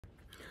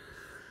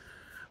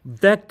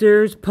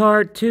Vectors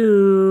Part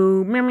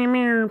 2. Meow, meow,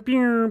 meow,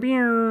 pew,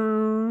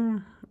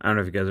 pew. I don't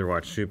know if you guys ever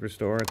watched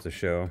Superstore. It's a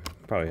show.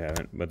 Probably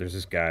haven't. But there's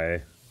this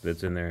guy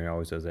that's in there. He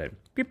always does that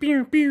pew,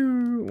 pew,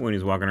 pew, when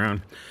he's walking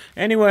around.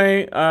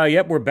 Anyway,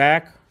 yep, we're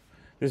back.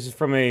 This is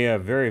from a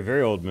very,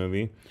 very old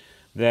movie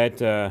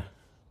that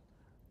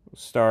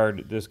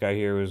starred this guy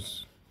here,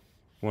 was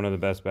one of the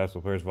best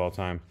basketball players of all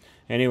time.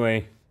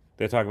 Anyway,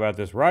 they talk about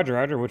this Roger,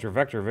 Roger, what's your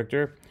vector,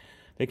 Victor?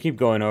 They keep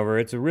going over.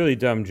 It's a really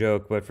dumb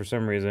joke, but for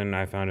some reason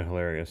I found it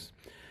hilarious.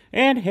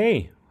 And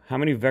hey, how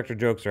many vector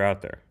jokes are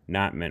out there?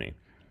 Not many.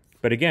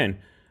 But again,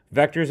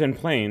 vectors and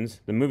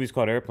planes, the movie's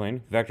called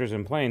Airplane, vectors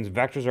and planes,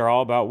 vectors are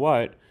all about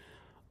what?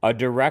 A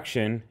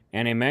direction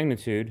and a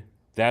magnitude.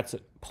 That's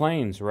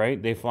planes,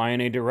 right? They fly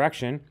in a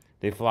direction.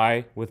 They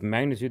fly with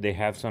magnitude. They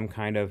have some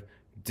kind of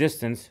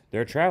distance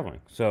they're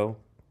traveling. So,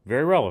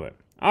 very relevant.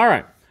 All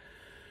right,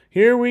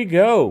 here we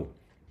go.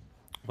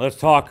 Let's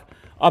talk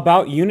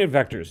about unit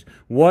vectors.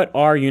 What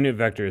are unit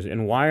vectors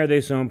and why are they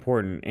so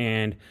important?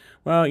 And,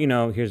 well, you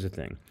know, here's the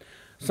thing.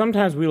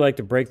 Sometimes we like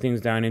to break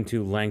things down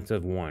into lengths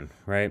of one,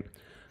 right?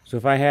 So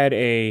if I had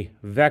a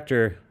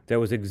vector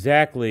that was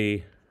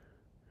exactly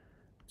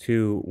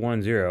to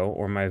 1, 0,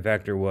 or my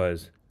vector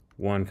was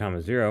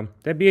 1, 0,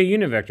 that'd be a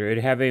unit vector.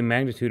 It'd have a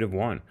magnitude of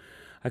 1.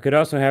 I could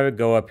also have it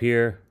go up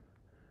here,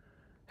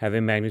 have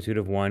a magnitude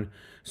of 1.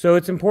 So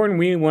it's important,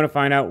 we want to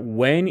find out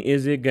when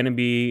is it going to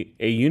be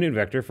a unit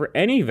vector for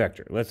any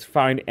vector. Let's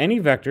find any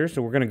vector,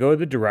 so we're going to go to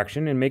the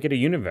direction and make it a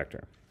unit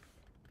vector.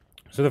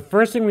 So the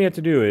first thing we have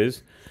to do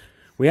is,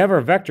 we have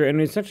our vector,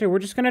 and essentially we're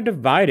just going to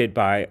divide it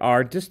by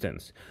our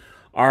distance,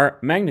 our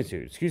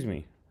magnitude, excuse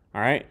me. All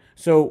right,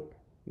 so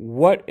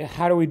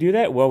how do we do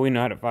that? Well, we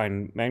know how to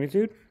find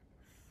magnitude.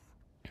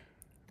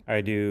 I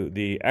do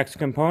the x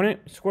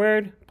component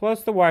squared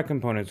plus the y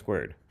component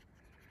squared.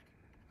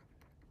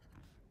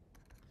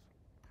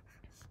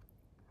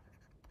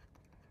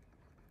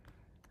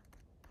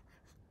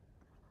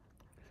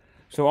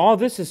 So all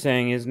this is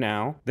saying is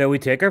now that we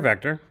take our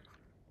vector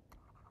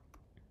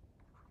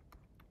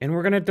and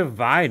we're going to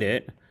divide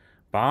it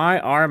by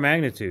our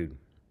magnitude.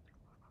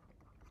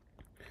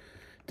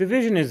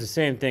 Division is the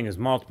same thing as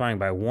multiplying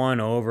by 1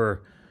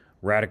 over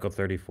radical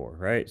 34,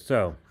 right?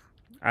 So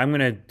I'm going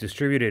to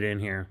distribute it in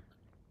here.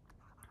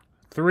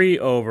 3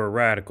 over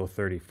radical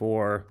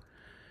 34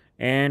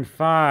 and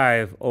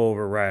 5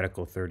 over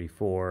radical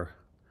 34.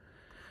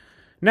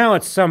 Now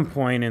at some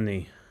point in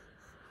the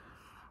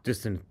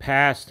distant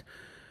past,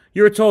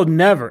 you were told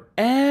never,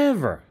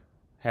 ever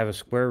have a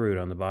square root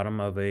on the bottom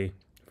of a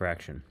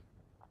fraction.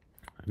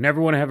 Never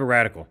want to have a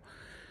radical.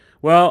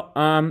 Well,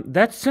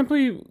 that's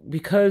simply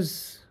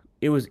because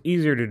it was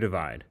easier to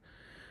divide.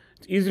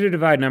 It's easier to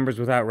divide numbers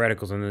without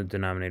radicals in the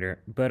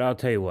denominator, but I'll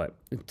tell you what,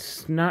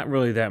 it's not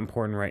really that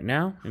important right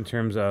now in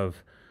terms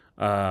of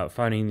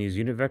finding these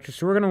unit vectors,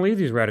 so we're going to leave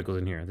these radicals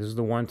in here. This is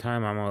the one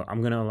time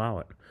I'm going to allow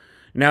it.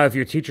 Now, if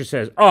your teacher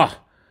says,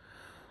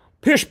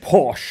 pish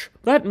posh,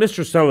 that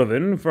Mr.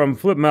 Sullivan from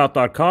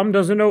flipmouth.com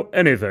doesn't know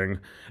anything,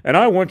 and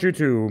I want you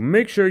to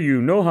make sure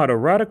you know how to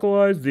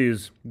radicalize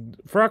these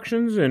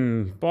fractions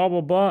and blah,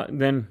 blah, blah,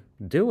 then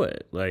do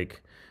it.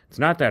 Like, it's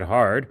not that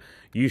hard.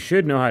 You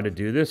should know how to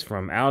do this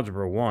from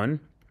Algebra 1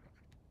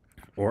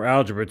 or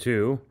Algebra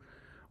 2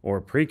 or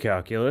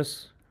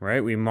Precalculus,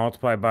 right? We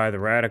multiply by the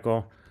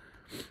radical.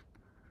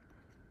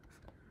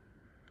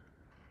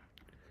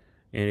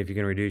 And if you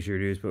can reduce, you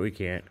reduce, but we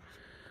can't.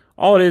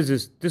 All it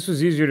is this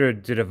was easier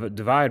to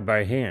divide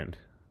by hand.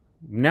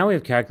 Now we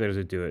have calculators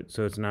that do it,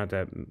 so it's not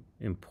that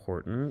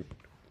important,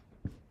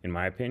 in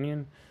my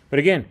opinion. But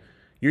again,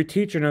 your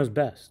teacher knows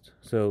best,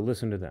 so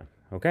listen to them,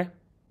 okay?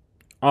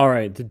 All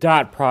right, the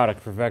dot product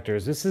for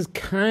vectors. This is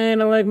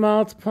kind of like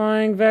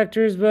multiplying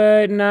vectors,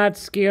 but not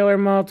scalar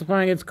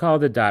multiplying. It's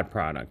called the dot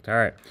product. All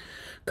right,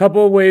 a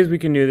couple of ways we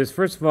can do this.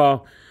 First of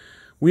all,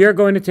 we are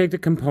going to take the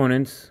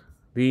components,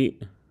 the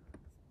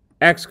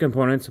x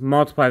components,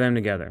 multiply them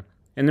together.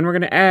 And then we're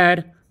going to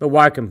add the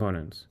y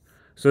components.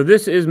 So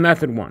this is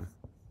method 1,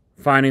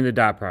 finding the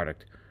dot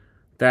product.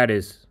 That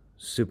is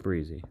super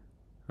easy,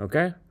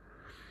 okay?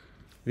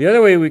 The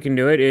other way we can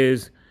do it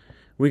is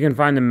we can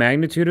find the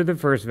magnitude of the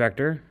first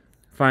vector,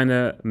 find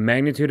the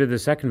magnitude of the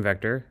second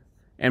vector,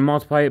 and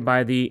multiply it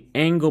by the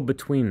angle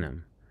between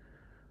them.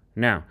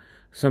 Now,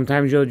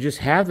 sometimes you'll just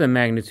have the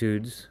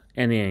magnitudes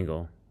and the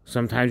angle.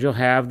 Sometimes you'll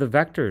have the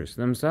vectors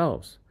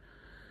themselves.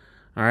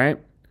 All right?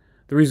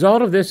 The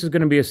result of this is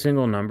going to be a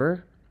single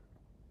number,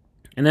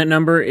 and that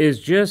number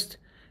is just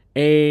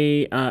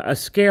a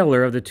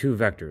scalar of the two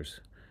vectors.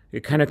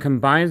 It kind of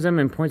combines them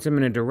and points them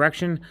in a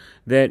direction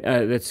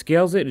that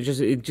scales it.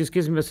 It just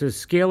gives us a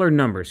scalar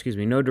number,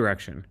 no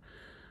direction.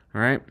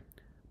 All right?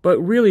 But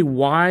really,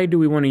 why do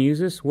we want to use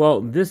this?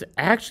 Well, this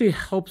actually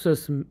helps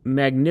us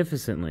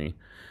magnificently,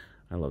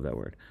 I love that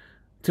word,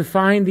 to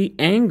find the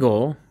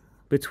angle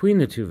between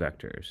the two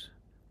vectors.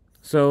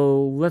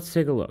 So let's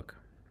take a look.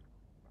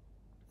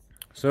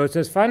 So it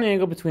says find the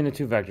angle between the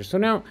two vectors. So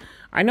now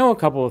I know a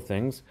couple of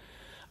things.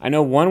 I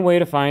know one way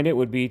to find it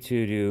would be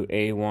to do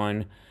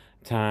A1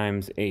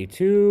 times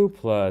A2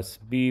 plus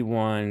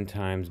B1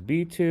 times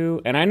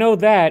B2. And I know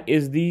that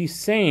is the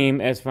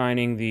same as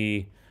finding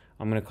the,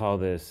 I'm going to call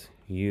this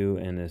U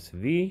and this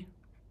V.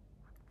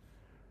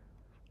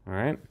 All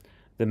right.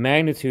 The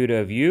magnitude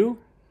of U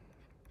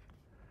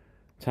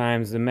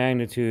times the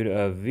magnitude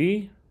of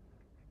V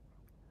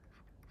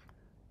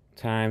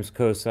times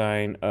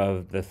cosine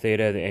of the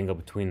theta, the angle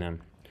between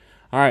them.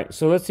 All right,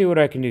 so let's see what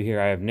I can do here.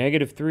 I have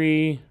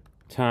 -3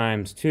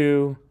 times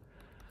 2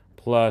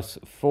 plus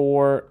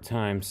 4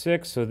 times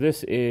 6. So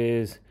this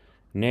is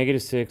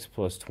 -6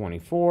 plus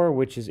 24,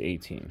 which is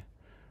 18.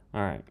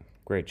 All right,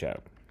 great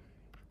job.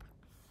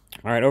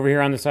 All right, over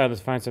here on the side,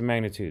 let's find some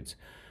magnitudes.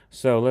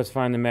 So let's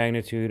find the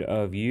magnitude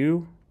of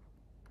U.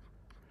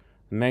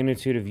 The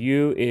magnitude of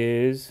U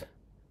is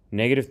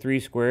 -3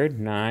 squared,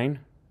 9,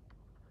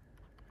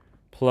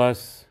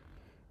 plus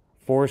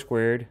 4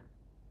 squared,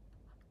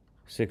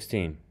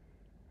 16,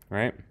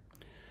 right?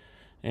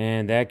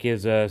 And that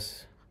gives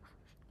us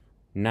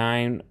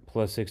 9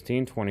 plus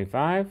 16,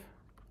 25.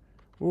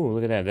 Ooh,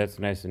 look at that. That's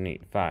nice and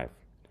neat. 5.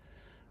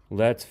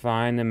 Let's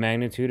find the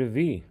magnitude of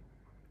V.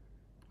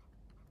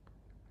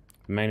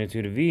 The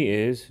magnitude of V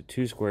is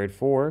 2 squared,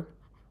 4,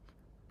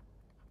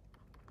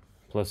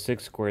 plus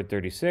 6 squared,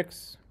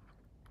 36,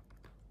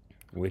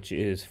 which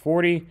is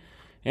 40.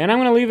 And I'm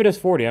going to leave it as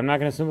 40. I'm not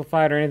going to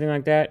simplify it or anything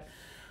like that.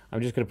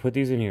 I'm just going to put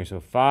these in here.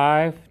 So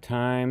 5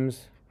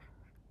 times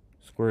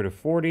square root of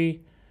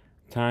 40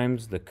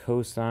 times the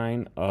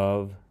cosine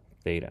of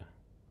theta.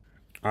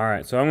 All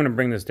right, so I'm going to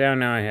bring this down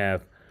now. I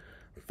have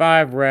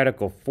 5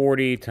 radical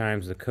 40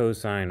 times the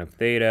cosine of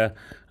theta.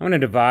 I'm going to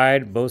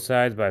divide both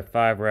sides by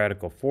 5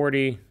 radical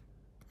 40.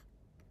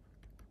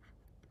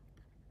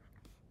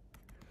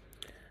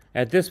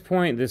 At this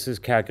point, this is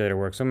calculator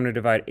work. So I'm going to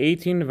divide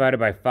 18 divided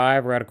by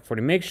 5 radical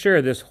 40. Make sure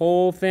this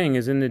whole thing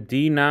is in the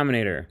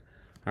denominator.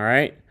 All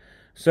right?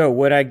 So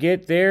what I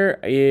get there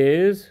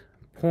is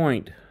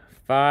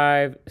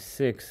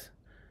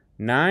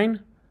 0.569.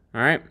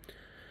 All right?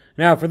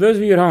 Now, for those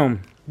of you at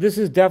home, this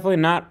is definitely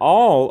not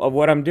all of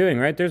what I'm doing,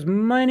 right? There's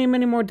many,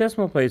 many more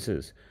decimal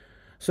places.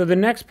 So the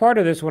next part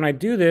of this, when I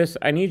do this,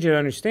 I need you to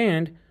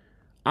understand,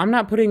 I'm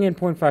not putting in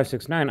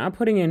 0.569. I'm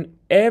putting in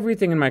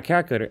everything in my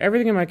calculator.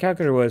 Everything in my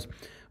calculator was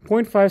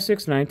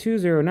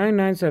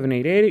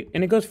 0.56920997888,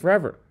 and it goes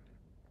forever.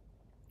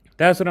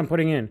 That's what I'm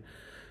putting in.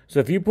 So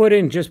if you put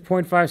in just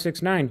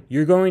 0.569,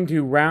 you're going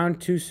to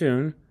round too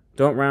soon.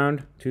 Don't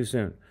round too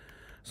soon.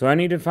 So I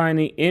need to find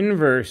the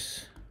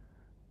inverse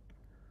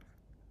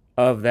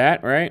of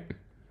that, right?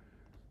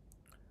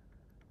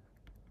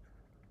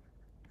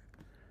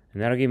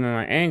 And that'll give me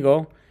my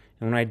angle.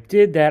 And when I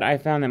did that, I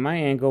found that my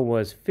angle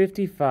was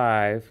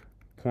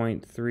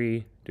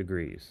 55.3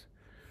 degrees.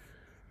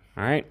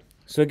 All right.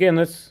 So again,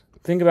 let's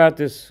think about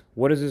this.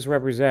 What does this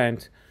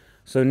represent?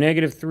 So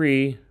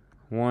 -3,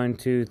 1,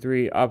 2,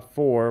 3, up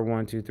 4,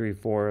 1, 2, 3,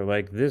 4,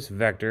 like this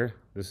vector.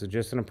 This is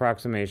just an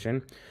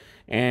approximation.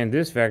 And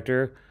this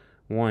vector,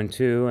 1,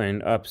 2,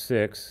 and up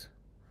 6.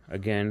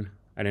 Again,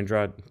 I didn't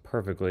draw it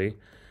perfectly.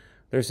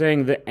 They're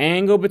saying the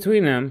angle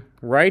between them,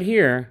 right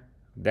here,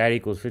 that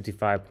equals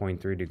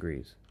 55.3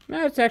 degrees.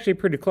 That's actually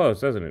pretty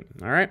close, doesn't it?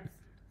 All right.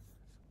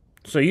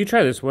 So you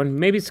try this one.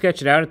 Maybe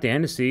sketch it out at the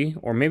end to see,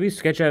 or maybe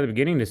sketch it out at the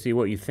beginning to see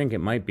what you think it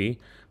might be.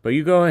 But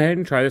you go ahead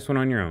and try this one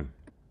on your own.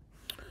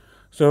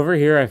 So over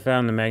here, I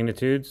found the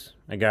magnitudes.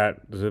 I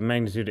got the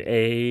magnitude of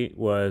A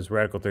was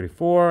radical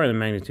 34, and the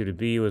magnitude of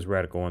B was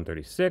radical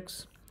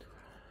 136.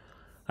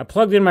 I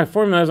plugged in my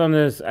formulas on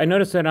this. I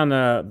noticed that on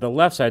the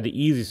left side, the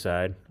easy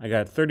side, I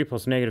got 30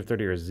 plus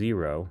 -30 or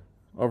 0.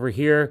 Over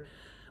here,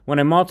 when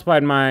I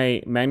multiplied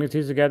my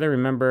magnitudes together,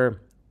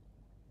 remember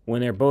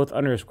when they're both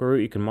under a square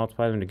root, you can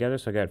multiply them together.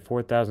 So I got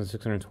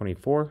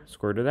 4,624,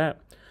 square root of that.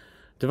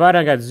 Divide,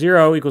 I got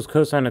 0 equals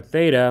cosine of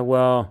theta.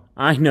 Well,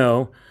 I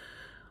know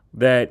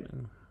that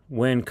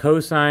when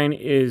cosine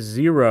is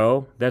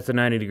 0, that's a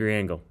 90-degree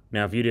angle.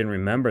 Now, if you didn't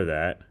remember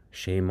that,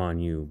 shame on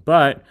you.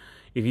 But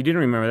if you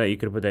didn't remember that, you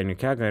could have put that in your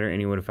calculator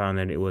and you would have found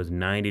that it was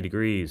 90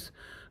 degrees.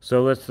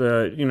 So let's,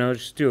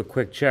 just do a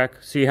quick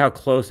check. See how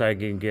close I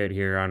can get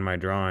here on my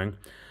drawing.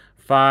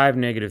 5,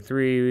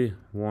 -3,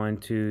 1,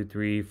 2,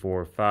 3,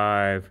 4,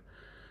 5,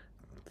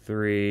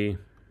 3.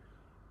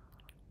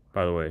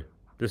 By the way,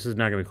 this is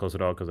not going to be close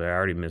at all because I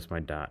already missed my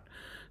dot.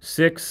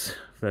 6,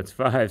 that's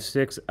 5,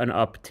 6, and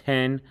up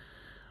 10.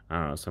 I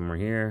don't know, somewhere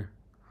here.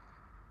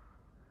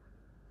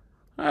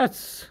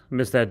 Let's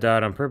miss that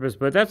dot on purpose,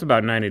 but that's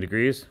about 90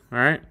 degrees, all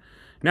right?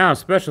 Now,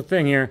 special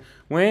thing here,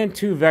 when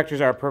two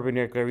vectors are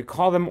perpendicular, we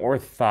call them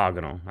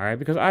orthogonal, all right?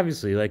 Because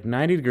obviously, like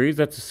 90 degrees,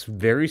 that's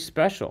very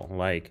special,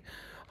 like,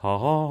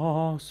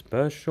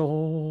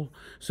 special.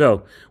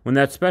 So, when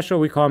that's special,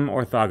 we call them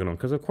orthogonal,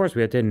 because of course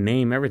we have to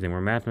name everything.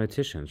 We're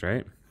mathematicians,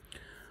 right?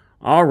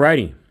 All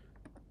righty.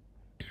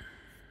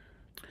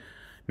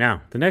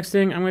 Now, the next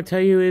thing I'm going to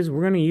tell you is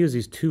we're going to use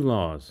these two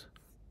laws.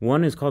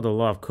 One is called the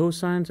law of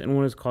cosines, and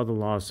one is called the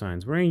law of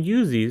sines. We're going to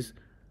use these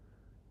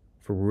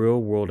for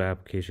real-world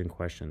application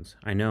questions.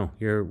 I know,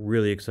 you're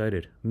really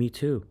excited. Me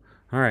too.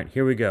 All right,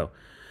 here we go.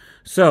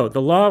 So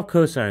the law of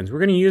cosines, we're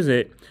going to use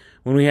it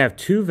when we have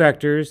two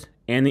vectors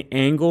and the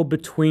angle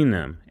between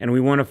them, and we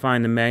want to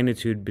find the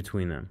magnitude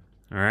between them.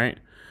 All right?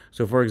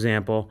 So for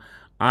example,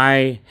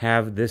 I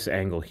have this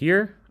angle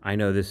here. I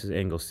know this is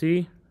angle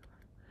C.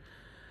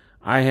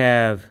 I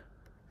have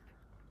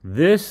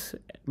this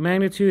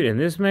magnitude and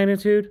this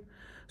magnitude.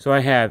 So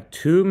I have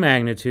two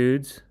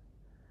magnitudes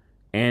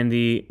and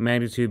the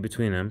magnitude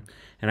between them.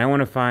 And I want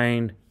to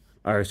find,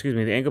 or excuse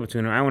me, the angle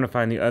between them. I want to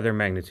find the other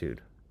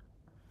magnitude.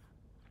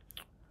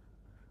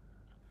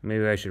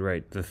 Maybe I should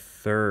write the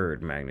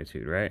third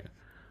magnitude, right?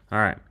 All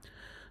right.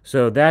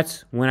 So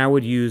that's when I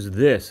would use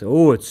this.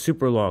 Oh, it's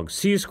super long.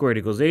 C squared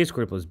equals A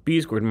squared plus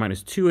B squared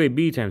minus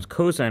 2AB times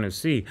cosine of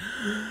C.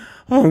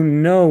 Oh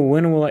no,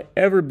 when will I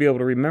ever be able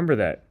to remember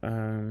that?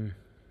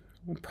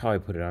 We'll probably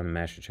put it on the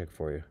master check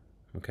for you,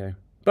 okay?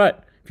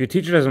 But if your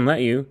teacher doesn't let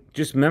you,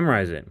 just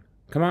memorize it.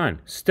 Come on,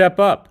 step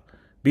up.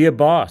 Be a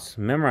boss.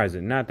 Memorize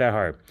it. Not that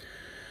hard.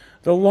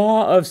 The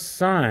law of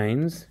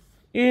sines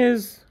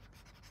is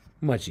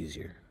much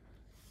easier,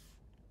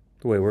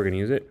 the way we're going to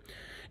use it.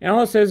 And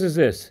all it says is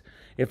this.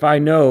 If I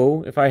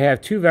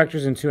have two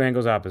vectors and two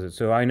angles opposite,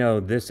 so I know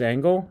this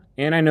angle,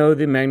 and I know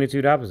the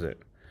magnitude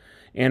opposite.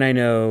 And I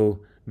know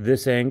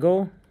this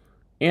angle,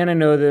 and I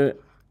know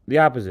the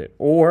opposite.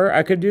 Or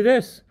I could do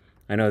this.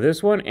 I know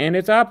this one and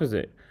its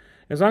opposite.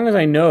 As long as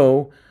I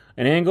know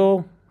an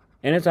angle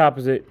and its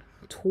opposite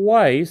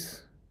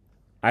twice,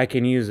 I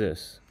can use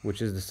this,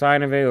 which is the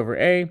sine of A over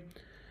A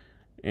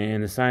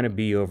and the sine of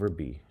B over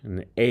B. And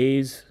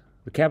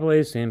the capital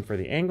A's stand for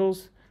the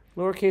angles,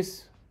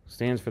 lowercase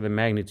stands for the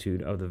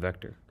magnitude of the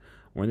vector.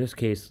 Or in this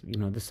case,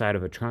 the side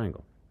of a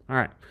triangle. All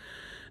right.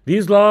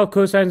 These law of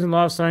cosines and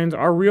law of sines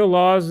are real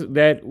laws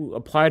that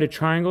apply to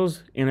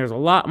triangles, and there's a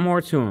lot more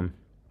to them.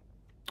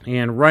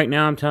 And right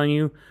now I'm telling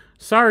you,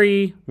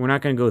 sorry, we're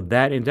not going to go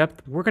that in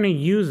depth. We're going to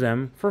use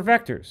them for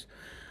vectors.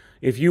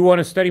 If you want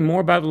to study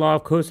more about the law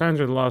of cosines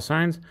or the law of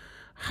sines,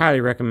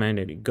 highly recommend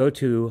it. Go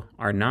to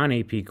our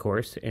non-AP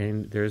course,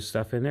 and there's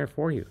stuff in there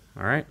for you.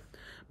 All right.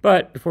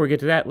 But before we get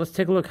to that, let's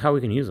take a look how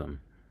we can use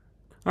them.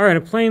 All right,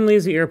 a plane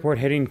leaves the airport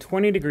heading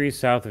 20 degrees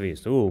south of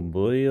east. Oh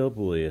boy, oh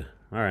boy.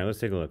 All right, let's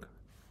take a look.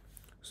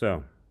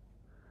 So,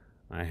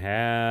 I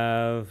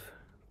have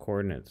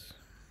coordinates.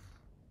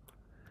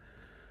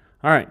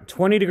 All right,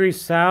 20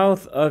 degrees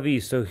south of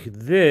east. So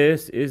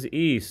this is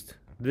east.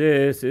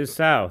 This is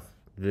south.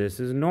 This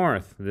is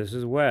north. This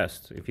is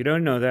west. If you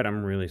don't know that,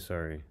 I'm really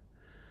sorry.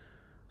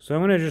 So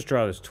I'm going to just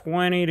draw this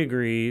 20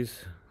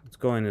 degrees. It's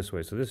going this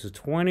way. So this is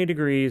 20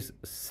 degrees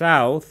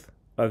south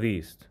of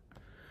east.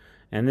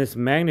 And this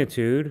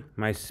magnitude,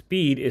 my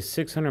speed, is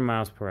 600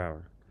 miles per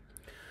hour.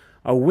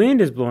 A wind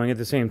is blowing at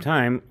the same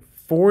time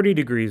 40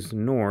 degrees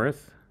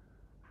north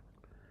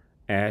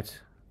at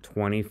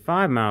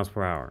 25 miles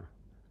per hour.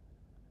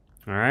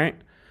 All right.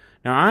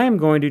 Now I am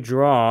going to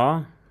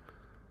draw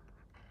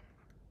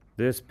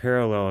this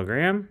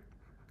parallelogram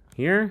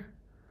here.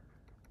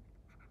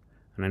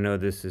 And I know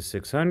this is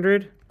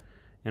 600.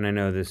 And I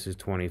know this is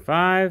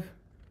 25.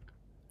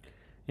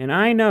 And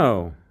I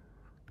know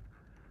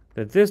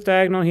that this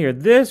diagonal here,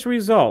 this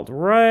result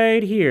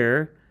right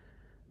here,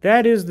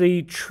 that is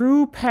the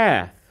true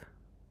path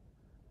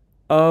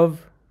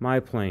of my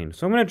plane.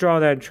 So I'm going to draw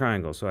that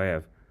triangle. So I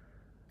have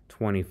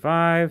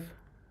 25,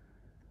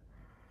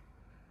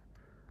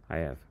 I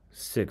have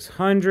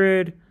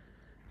 600,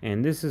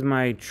 and this is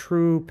my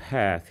true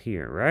path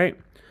here, right?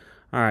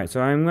 All right,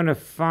 so I'm going to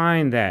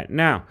find that.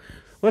 Now,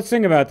 let's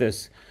think about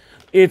this.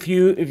 If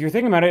you're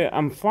thinking about it,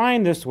 I'm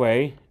flying this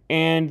way,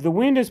 and the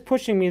wind is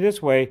pushing me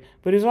this way,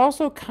 but is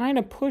also kind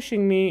of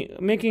pushing me,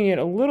 making it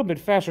a little bit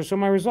faster. So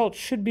my result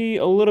should be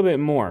a little bit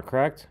more,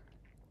 correct?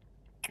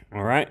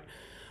 All right.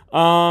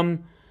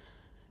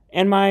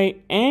 And my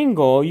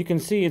angle, you can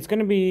see it's going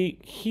to be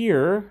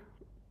here.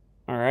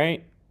 All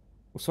right.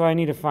 So I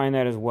need to find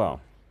that as well.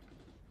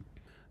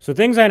 So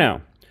things I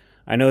know.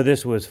 I know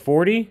this was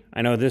 40.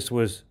 I know this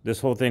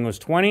whole thing was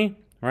 20,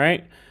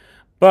 right?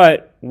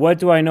 But what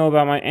do I know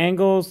about my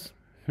angles?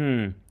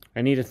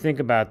 I need to think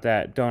about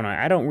that, don't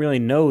I? I don't really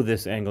know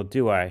this angle,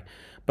 do I?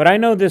 But I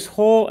know this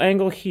whole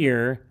angle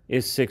here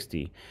is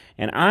 60.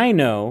 And I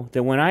know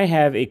that when I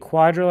have a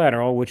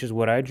quadrilateral, which is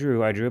what I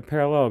drew a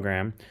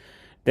parallelogram,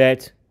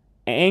 that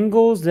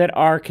angles that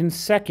are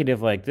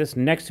consecutive like this,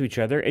 next to each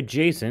other,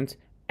 adjacent,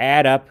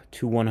 add up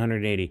to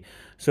 180.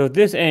 So if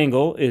this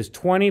angle is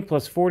 20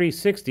 plus 40,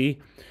 60,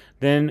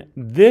 then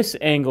this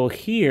angle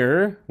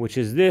here, which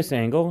is this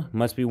angle,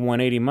 must be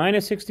 180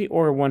 minus 60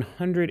 or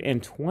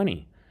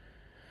 120.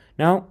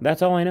 Now,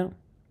 that's all I know.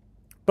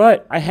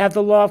 But I have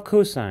the law of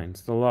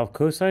cosines. The law of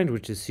cosines,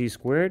 which is c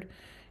squared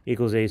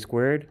equals a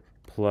squared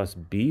plus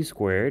b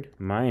squared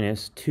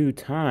minus 2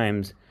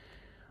 times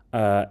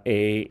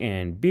a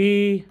and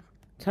b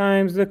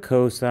times the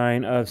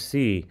cosine of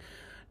c.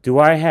 Do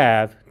I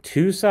have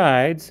two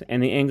sides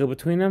and the angle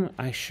between them?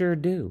 I sure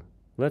do.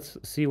 Let's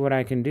see what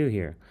I can do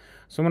here.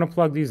 So I'm going to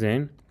plug these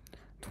in.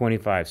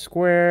 25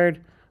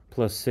 squared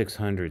plus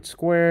 600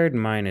 squared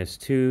minus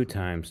 2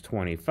 times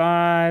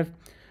 25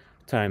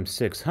 times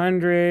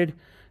 600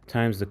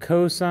 times the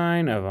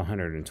cosine of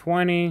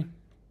 120.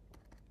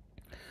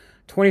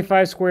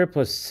 25 squared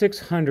plus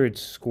 600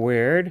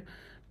 squared.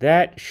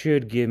 That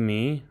should give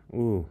me,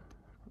 ooh,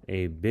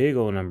 a big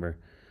old number.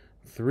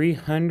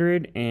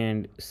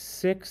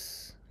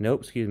 306.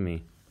 Nope, excuse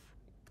me.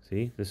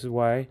 See, this is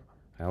why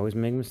I always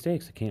make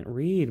mistakes. I can't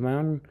read my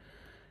own.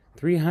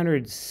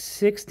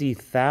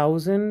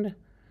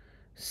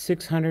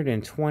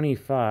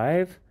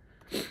 360,625.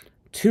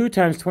 2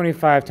 times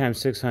 25 times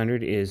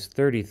 600 is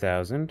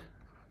 30,000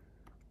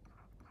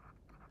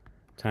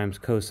 times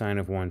cosine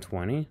of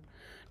 120.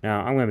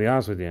 Now, I'm going to be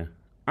honest with you.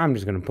 I'm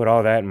just going to put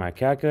all that in my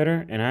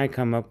calculator, and I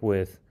come up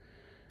with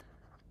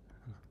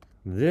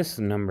this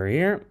number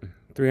here,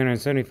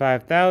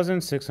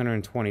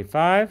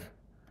 375,625.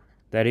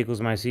 That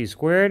equals my c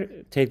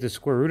squared. Take the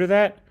square root of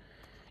that,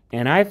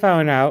 and I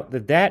found out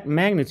that that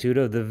magnitude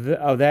of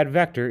that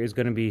vector is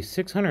going to be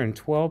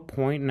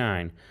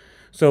 612.9.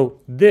 So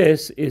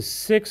this is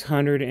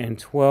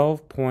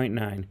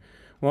 612.9.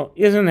 Well,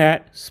 isn't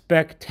that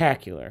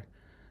spectacular?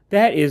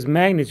 That is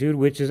magnitude,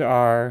 which is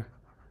our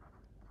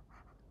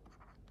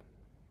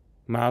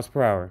miles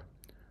per hour.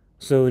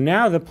 So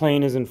now the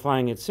plane isn't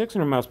flying at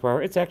 600 miles per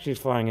hour. It's actually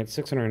flying at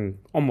 600,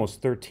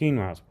 almost 13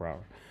 miles per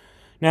hour.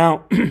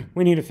 Now,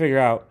 we need to figure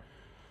out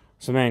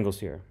some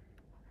angles here.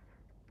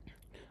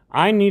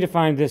 I need to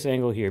find this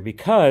angle here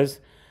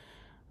because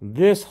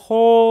this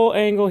whole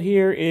angle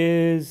here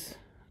is,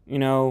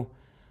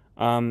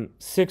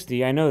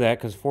 60. I know that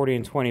because 40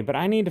 and 20, but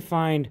I need to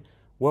find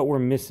what we're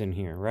missing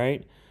here,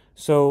 right?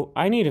 So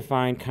I need to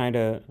find kind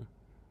of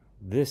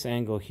this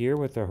angle here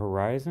with the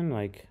horizon,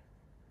 like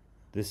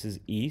this is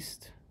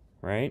east,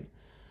 right?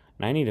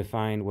 And I need to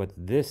find what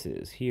this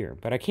is here,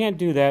 but I can't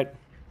do that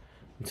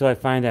until I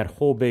find that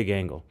whole big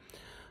angle.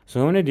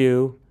 So I'm going to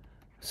do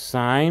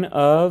sine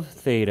of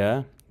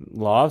theta,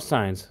 law of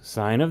sines,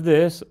 sine of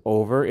this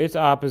over its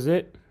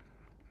opposite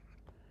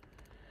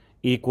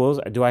equals,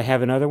 do I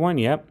have another one?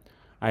 Yep.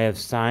 I have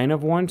sine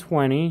of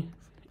 120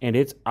 and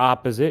its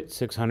opposite,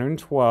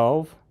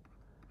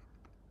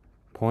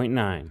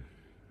 612.9.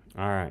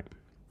 All right.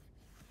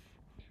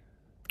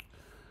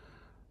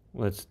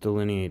 Let's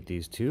delineate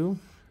these two.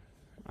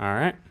 All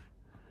right.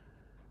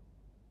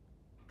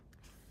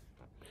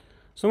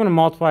 So I'm going to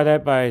multiply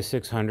that by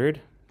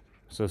 600.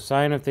 So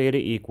sine of theta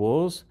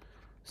equals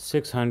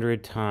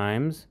 600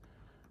 times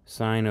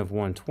sine of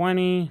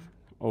 120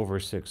 over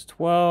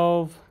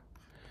 612.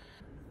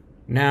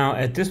 Now,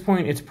 at this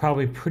point, it's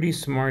probably pretty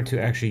smart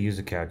to actually use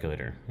a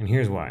calculator. And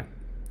here's why.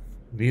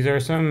 These are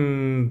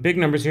some big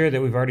numbers here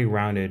that we've already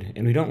rounded.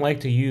 And we don't like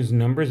to use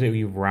numbers that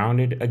we've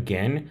rounded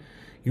again.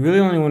 You really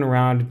only want to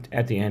round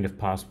at the end if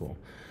possible.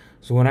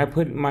 So when I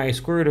put my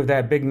square root of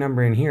that big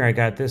number in here, I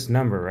got this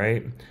number,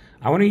 right?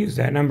 I want to use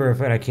that number if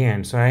I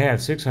can. So I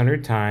have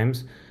 600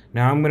 times.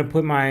 Now I'm going to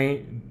put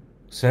my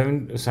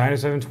sine of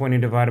 720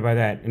 divided by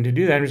that. And to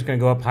do that, I'm just going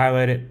to go up,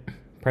 highlight it,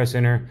 press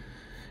enter.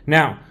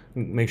 Now,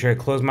 make sure I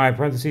close my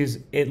parentheses.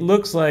 It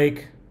looks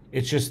like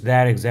it's just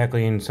that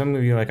exactly. And some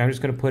of you are like, I'm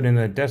just going to put in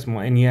the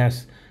decimal. And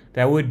yes,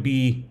 that would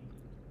be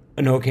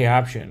an okay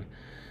option.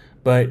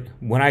 But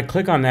when I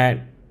click on that,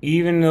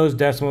 even those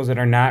decimals that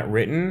are not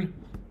written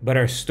but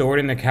are stored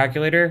in the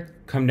calculator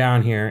come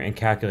down here and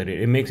calculate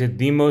it. It makes it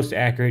the most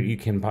accurate you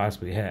can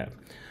possibly have.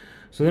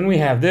 So then we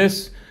have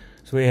this.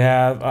 So we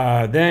have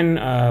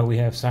we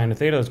have sine of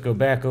theta. Let's go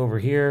back over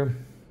here.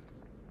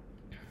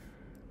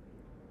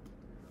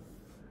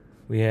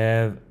 We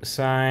have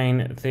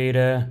sine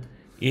theta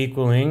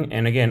equaling,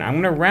 and again, I'm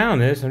going to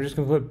round this. I'm just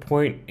going to put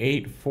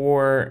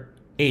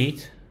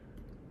 0.848.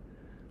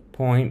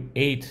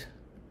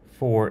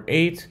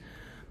 0.848.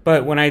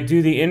 But when I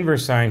do the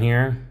inverse sign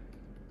here,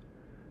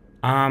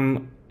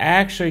 I'm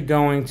actually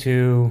going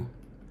to,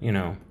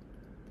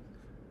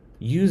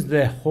 use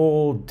the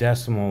whole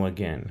decimal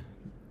again.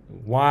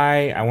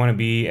 Why? I want to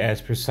be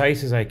as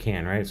precise as I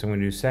can, right? So I'm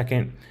going to do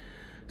second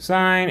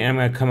sine, and I'm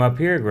going to come up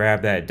here,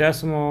 grab that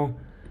decimal,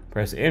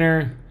 press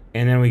enter,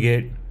 and then we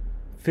get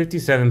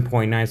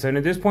 57.97.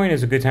 At this point,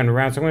 it's a good time to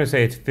round, so I'm going to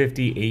say it's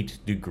 58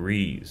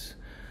 degrees.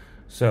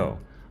 So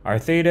our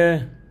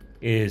theta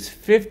is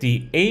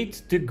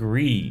 58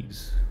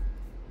 degrees.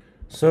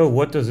 So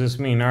what does this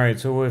mean? All right,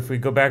 so if we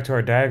go back to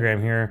our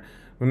diagram here,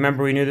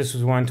 remember we knew this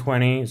was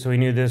 120, so we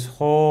knew this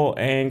whole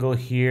angle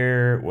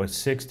here was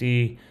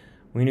 60.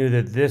 We knew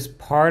that this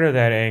part of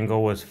that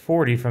angle was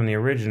 40 from the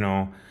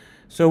original.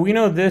 So we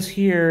know this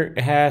here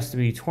has to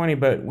be 20,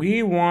 but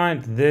we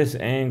want this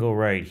angle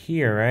right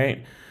here,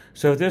 right?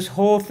 So this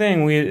whole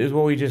thing is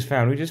what we just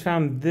found. We just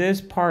found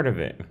this part of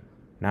it.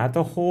 Not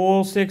the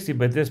whole 60,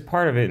 but this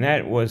part of it, and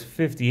that was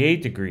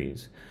 58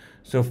 degrees.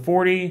 So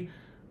 40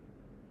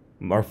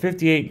 or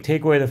 58,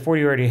 take away the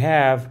 40 you already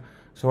have,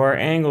 so our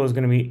angle is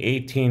going to be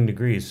 18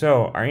 degrees.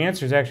 So our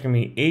answer is actually going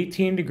to be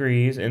 18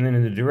 degrees, and then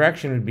in the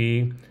direction would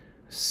be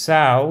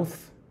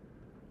south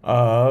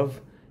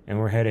of, and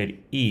we're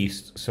headed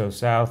east, so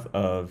south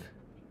of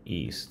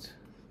east.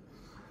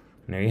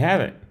 And there you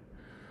have it.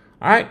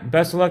 All right,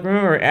 best of luck.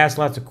 Remember, ask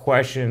lots of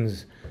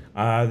questions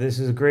This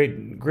is a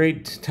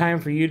great time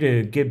for you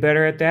to get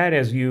better at that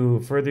as you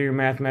further your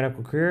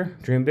mathematical career.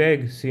 Dream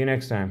big. See you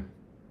next time.